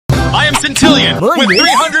I am Centillion with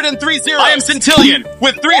 303 zeros. I am Centillion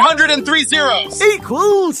with 303 zeros.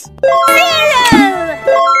 Equals 0.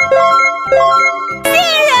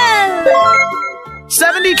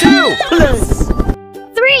 72 plus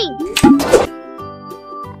 3.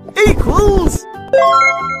 equals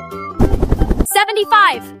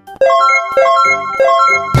 75.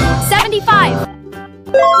 75.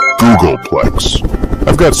 Googleplex.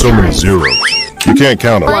 I've got so many zeros. You can't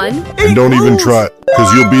count them. 1. And don't even try,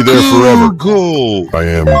 because you'll be there forever. Google. I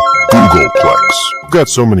am Googleplex. I've got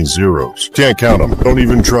so many zeros. Can't count them. Don't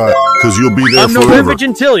even try, because you'll be there I'm forever. November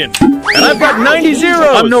Gentillion, and I've got 90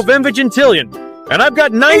 zeros. I'm November Gentillion, and I've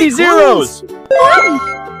got 90 zeros. 1.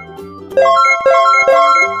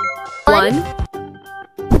 1.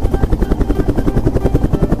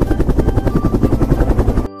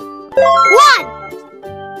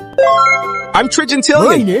 I'm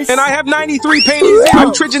Trigentillion, Minus. and I have 93 painting zeros.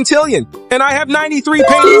 I'm Trigentillion, and I have 93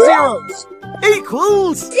 painting zeros.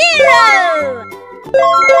 equals 0.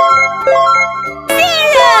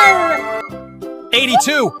 0.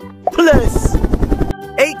 82. plus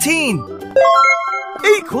 18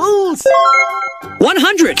 equals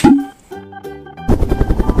 100.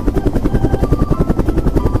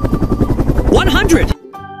 100.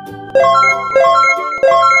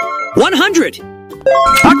 100.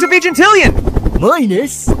 Octavigentillion!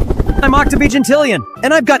 minus I'm Octavigentillion,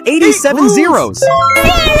 and I've got 87 Equals. zeros. 0. 0.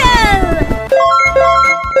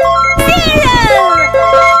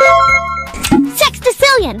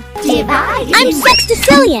 Sextillion. Divide. I'm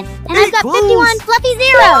Sextillion, and I've got Equals. 51 fluffy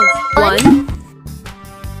zeros. 1.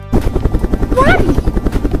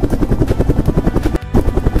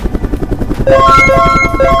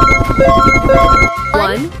 1.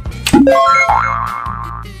 1.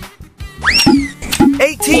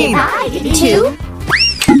 18 Divide. 2.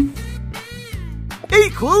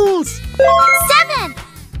 equals 7.